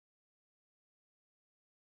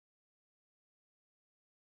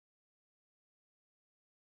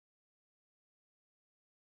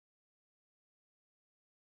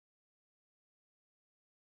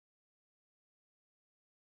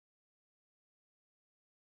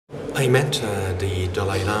I met the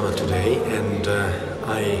Dalai Lama today, and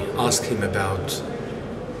I asked him about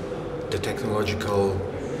the technological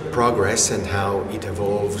progress and how it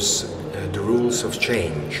evolves the rules of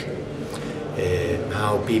change,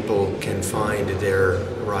 how people can find their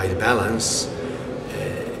right balance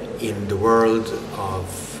in the world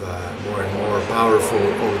of more and more powerful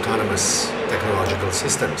autonomous technological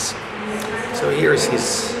systems. So here's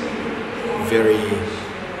his very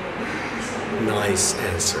nice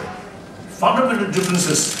answer. Fundamental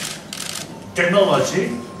differences,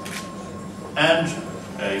 technology and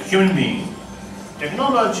human being.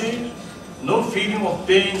 Technology, no feeling of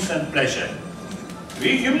pains and pleasure.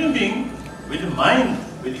 We human being, with mind,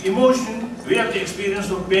 with emotion, we have the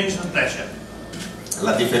experience of pains and pleasure.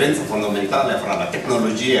 La differenza fondamentale fra la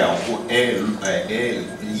tecnologia e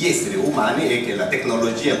gli esseri umani è che la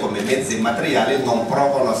tecnologia come mezzi materiali non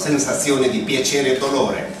provano sensazioni di piacere e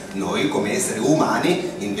dolore. Noi come esseri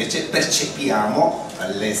umani invece percepiamo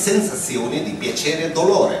le sensazioni di piacere e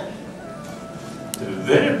dolore. The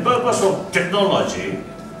very purpose of technology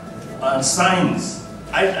and science,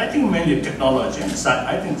 I think mainly technology,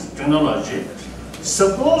 I think technology is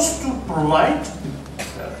supposed to provide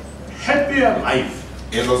a happier life.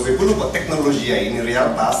 E lo sviluppo e tecnologia in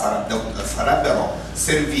realtà sarebbero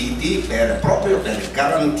serviti proprio per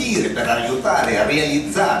garantire, per aiutare a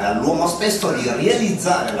realizzare all'uomo stesso di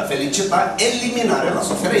realizzare la felicità e eliminare la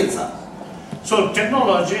sofferenza. So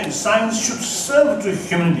technology and science should serve to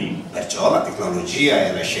human being. Perciò la tecnologia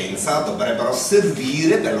e la scienza dovrebbero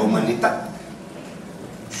servire per l'umanità.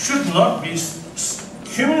 Should not be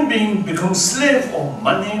human being become slave of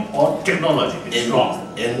money or technology. It's wrong.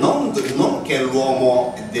 E non che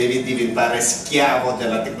l'uomo deve diventare schiavo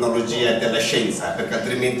della tecnologia e della scienza, perché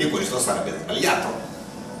altrimenti questo sarebbe sbagliato.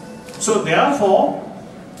 So therefore,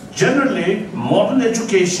 generally modern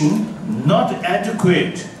education not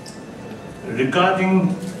adequate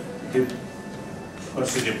regarding the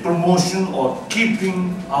promotion or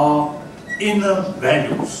keeping our inner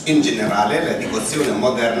values. In generale l'educazione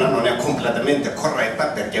moderna non è completamente corretta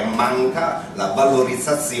perché manca la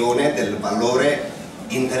valorizzazione del valore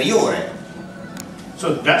interiore.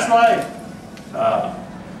 So that's why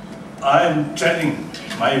I am telling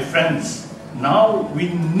my friends, now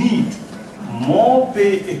we need more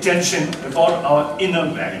pay attention about our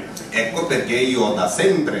inner value. Ecco perché io da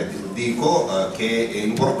sempre dico che è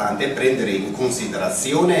importante prendere in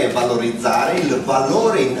considerazione e valorizzare il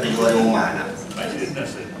valore interiore umano.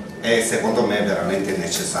 E secondo me è veramente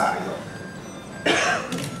necessario.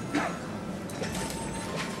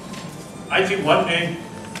 I think one day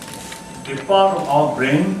the part of our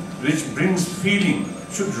brain which brings feeling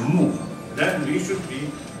should remove. Then we should be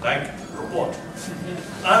like robot.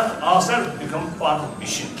 And ourselves become part of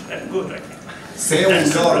machine. That's good, I think. Se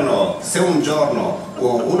un giorno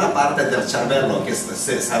una parte del cervello che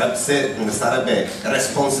sarebbe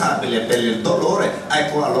responsabile per il dolore,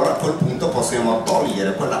 ecco allora a quel punto possiamo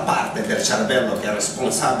togliere quella parte del cervello che è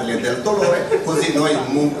responsabile del dolore, così noi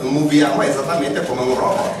muoviamo esattamente come un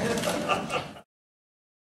robot.